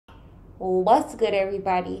What's good,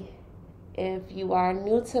 everybody? If you are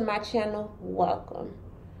new to my channel, welcome.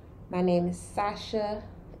 My name is Sasha,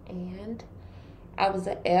 and I was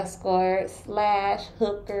an escort slash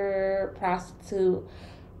hooker, prostitute,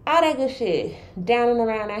 all that good shit, down and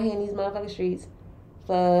around out here in these motherfucking streets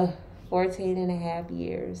for 14 and a half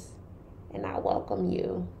years. And I welcome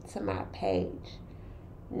you to my page.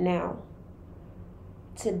 Now,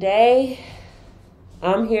 today,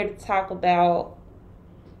 I'm here to talk about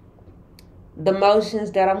the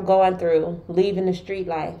motions that I'm going through leaving the street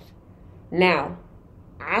life. Now,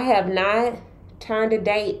 I have not turned a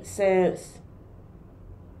date since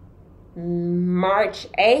March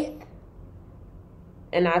 8th.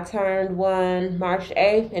 And I turned one March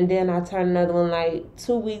 8th, and then I turned another one like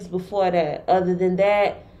 2 weeks before that. Other than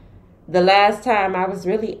that, the last time I was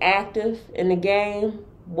really active in the game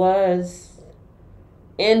was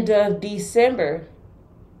end of December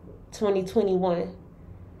 2021.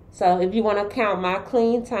 So if you want to count my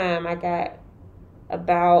clean time, I got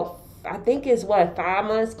about, I think it's 5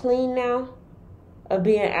 months clean now of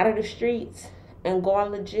being out of the streets and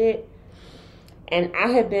going legit. And I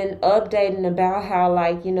have been updating about how,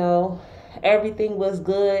 everything was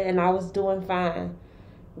good and I was doing fine.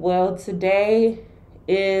 Well, today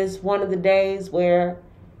is one of the days where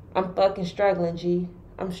I'm fucking struggling, G.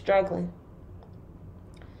 I'm struggling.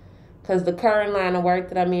 Because the current line of work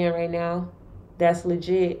that I'm in right now, that's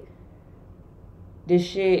legit. This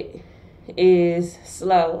shit is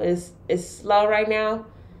slow. It's slow right now,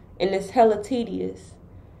 and it's hella tedious.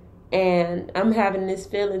 And I'm having this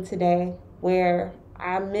feeling today where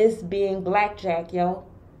I miss being Blackjack, yo.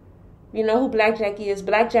 You know who Blackjack is?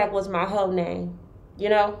 Blackjack was my whole name. You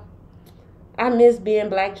know? I miss being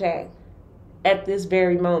Blackjack at this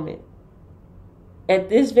very moment. At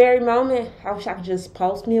this very moment, I wish I could just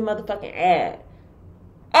post me a motherfucking ad.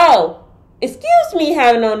 Oh, excuse me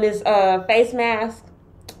having on this face mask.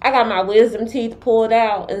 I got my wisdom teeth pulled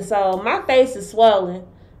out, and so my face is swollen.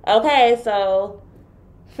 Okay, so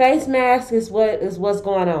face mask is what's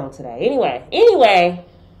going on today. Anyway,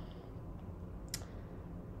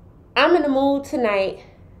 I'm in the mood tonight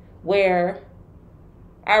where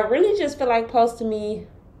I really just feel like posting me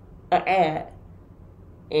an ad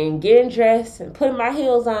and getting dressed and putting my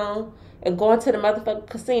heels on and going to the motherfucking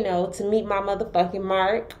casino to meet my motherfucking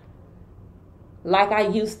mark like I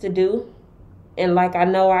used to do and like I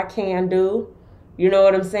know I can do. You know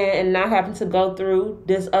what I'm saying? And not having to go through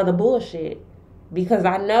this other bullshit because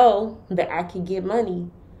I know that I can get money,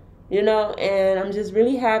 and I'm just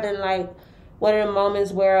really having one of the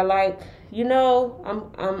moments where I'm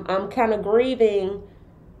kind of grieving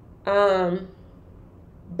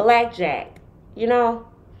Blackjack,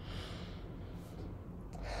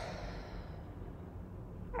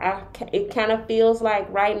 it kind of feels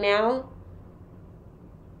like right now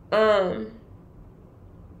I'm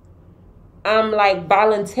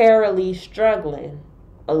voluntarily struggling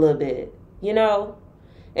a little bit,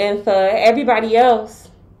 and for everybody else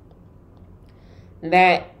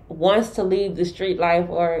that wants to leave the street life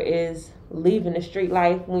or is leaving the street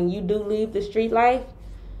life, when you do leave the street life,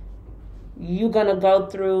 you're gonna go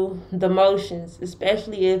through the motions,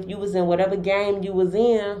 especially if you was in whatever game you was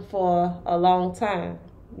in for a long time,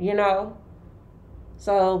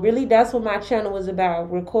 So really that's what my channel was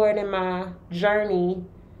about, recording my journey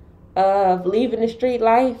of leaving the street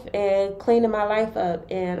life and cleaning my life up.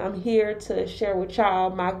 And I'm here to share with y'all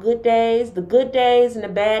my good days, the good days and the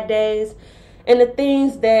bad days, and the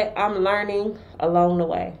things that I'm learning along the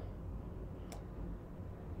way.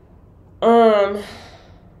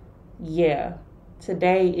 Yeah,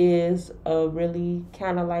 today is a really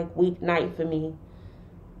kind of weeknight for me.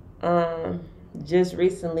 Just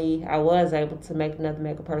recently, I was able to make another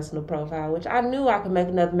Mega Personal profile, which I knew I could make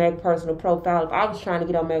another Mega Personal profile if I was trying to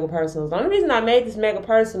get on Mega Personals. The only reason I made this Mega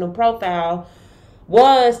Personal profile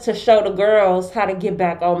was to show the girls how to get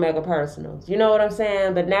back on Mega Personals. You know what I'm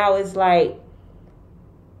saying? But now it's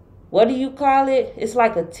what do you call it? It's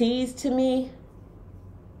like a tease to me.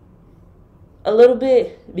 A little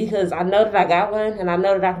bit, because I know that I got one, and I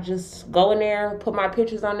know that I can just go in there, put my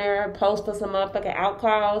pictures on there, post for some motherfucking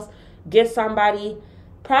outcalls, get somebody,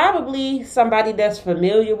 probably somebody that's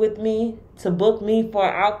familiar with me, to book me for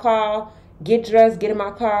an outcall, get dressed, get in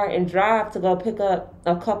my car, and drive to go pick up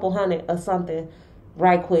a couple hundred or something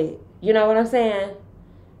right quick. You know what I'm saying?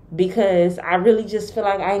 Because I really just feel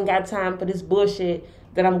like I ain't got time for this bullshit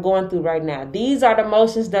that I'm going through right now. These are the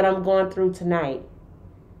emotions that I'm going through tonight.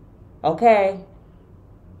 Okay?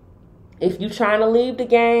 If you trying to leave the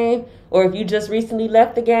game, or if you just recently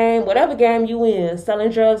left the game, whatever game you in, selling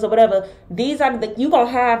drugs or whatever, these are you gonna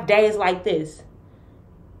have days like this.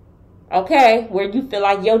 Okay, where you feel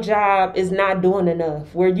like your job is not doing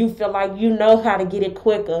enough, where you feel like you know how to get it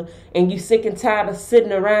quicker, and you sick and tired of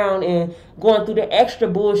sitting around and going through the extra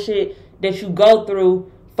bullshit that you go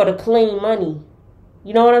through for the clean money.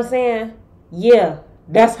 You know what I'm saying? Yeah,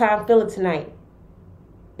 that's how I'm feeling tonight.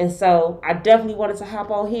 And so I definitely wanted to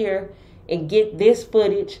hop on here and get this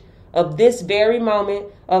footage of this very moment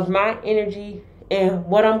of my energy and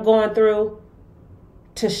what I'm going through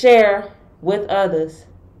to share with others.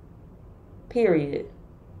 Period.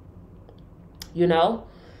 You know?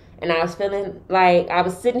 And I was feeling like I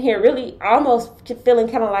was sitting here really almost feeling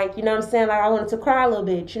kind of like, you know what I'm saying? Like I wanted to cry a little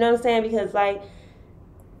bit. You know what I'm saying? Because like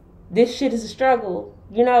this shit is a struggle.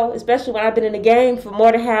 You know, especially when I've been in the game for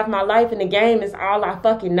more than half my life, and the game is all I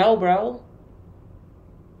fucking know, bro.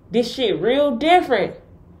 This shit real different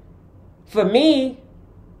for me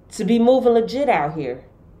to be moving legit out here.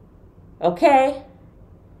 Okay?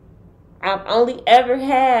 I've only ever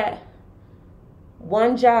had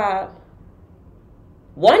one job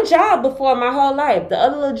before my whole life. The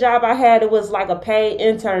other little job I had, it was like a paid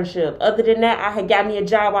internship. Other than that, I had got me a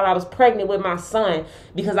job while I was pregnant with my son,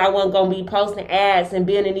 because I wasn't going to be posting ads and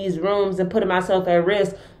being in these rooms and putting myself at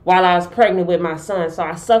risk while I was pregnant with my son. So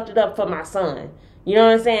I sucked it up for my son. You know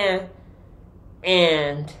what I'm saying?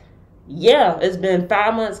 And yeah, it's been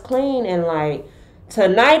 5 months clean, and like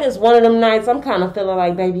tonight is one of them nights I'm kind of feeling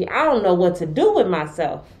like, baby, I don't know what to do with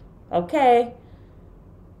myself. Okay?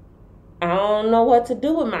 I don't know what to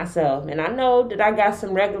do with myself. And I know that I got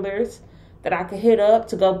some regulars that I could hit up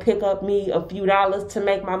to go pick up me a few dollars to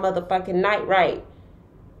make my motherfucking night right.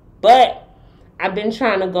 But I've been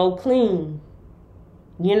trying to go clean.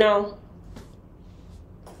 You know?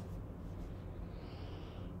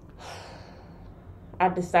 I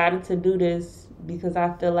decided to do this because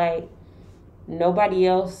I feel like nobody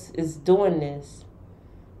else is doing this.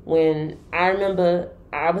 When I remember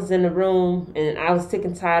I was in the room and I was sick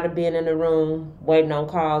and tired of being in the room waiting on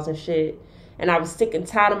calls and shit. And I was sick and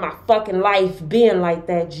tired of my fucking life being like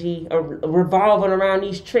that, G. Revolving around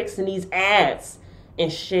these tricks and these ads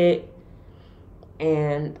and shit.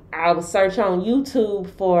 And I would search on YouTube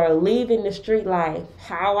for leaving the street life,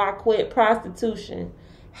 how I quit prostitution,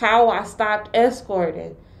 how I stopped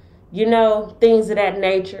escorting, you know, things of that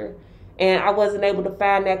nature. And I wasn't able to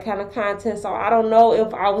find that kind of content. So I don't know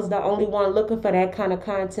if I was the only one looking for that kind of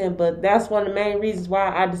content. But that's one of the main reasons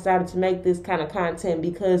why I decided to make this kind of content.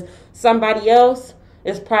 Because somebody else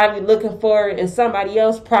is probably looking for it, and somebody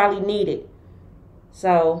else probably need it.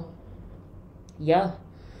 So, yeah.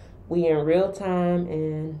 We in real time.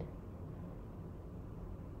 And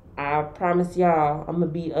I promise y'all, I'm going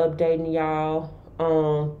to be updating y'all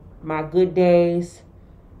on my good days,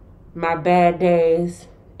 my bad days,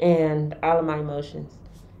 and all of my emotions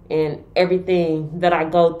and everything that I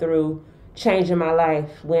go through changing my life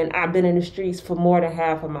when I've been in the streets for more than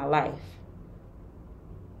half of my life.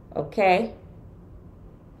 Okay?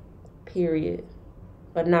 Period.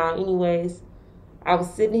 But now, anyways, I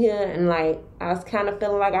was sitting here and like, I was kind of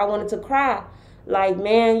feeling like I wanted to cry. Like,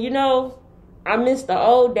 man, you know, I miss the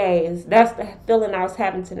old days. That's the feeling I was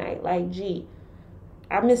having tonight. Like, gee,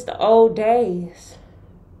 I miss the old days.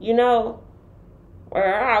 You know,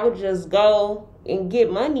 where I would just go and get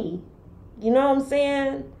money. You know what I'm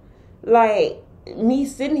saying? Like, me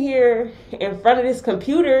sitting here in front of this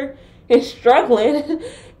computer and struggling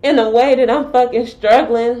in a way that I'm fucking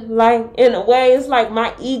struggling. Like, in a way, it's like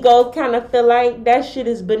my ego kind of feel like that shit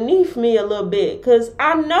is beneath me a little bit. Because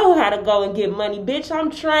I know how to go and get money. Bitch, I'm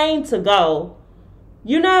trained to go.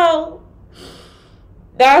 You know?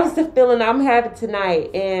 That was the feeling I'm having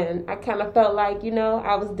tonight. And I kind of felt like, you know,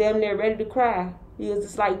 I was damn near ready to cry. He was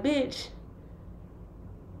just like, bitch,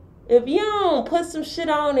 if you don't put some shit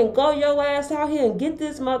on and go your ass out here and get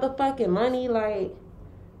this motherfucking money, like,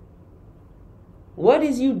 what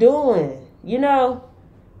is you doing? You know,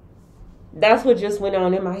 that's what just went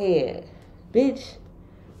on in my head. Bitch,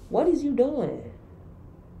 what is you doing?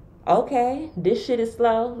 Okay, this shit is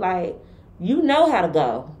slow. Like, you know how to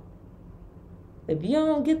go. If you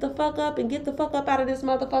don't get the fuck up and get the fuck up out of this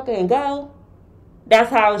motherfucker and go,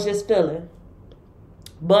 that's how I was just feeling.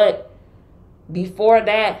 But before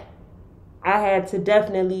that, I had to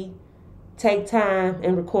definitely take time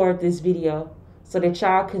and record this video so that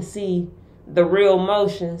y'all can see the real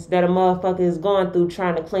emotions that a motherfucker is going through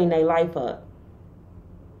trying to clean their life up.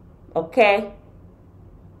 Okay?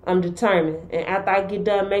 I'm determined. And after I get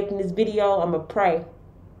done making this video, I'm going to pray.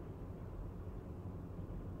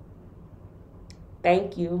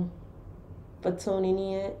 Thank you for tuning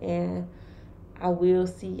in, and I will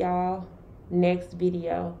see y'all next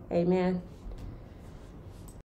video. Amen.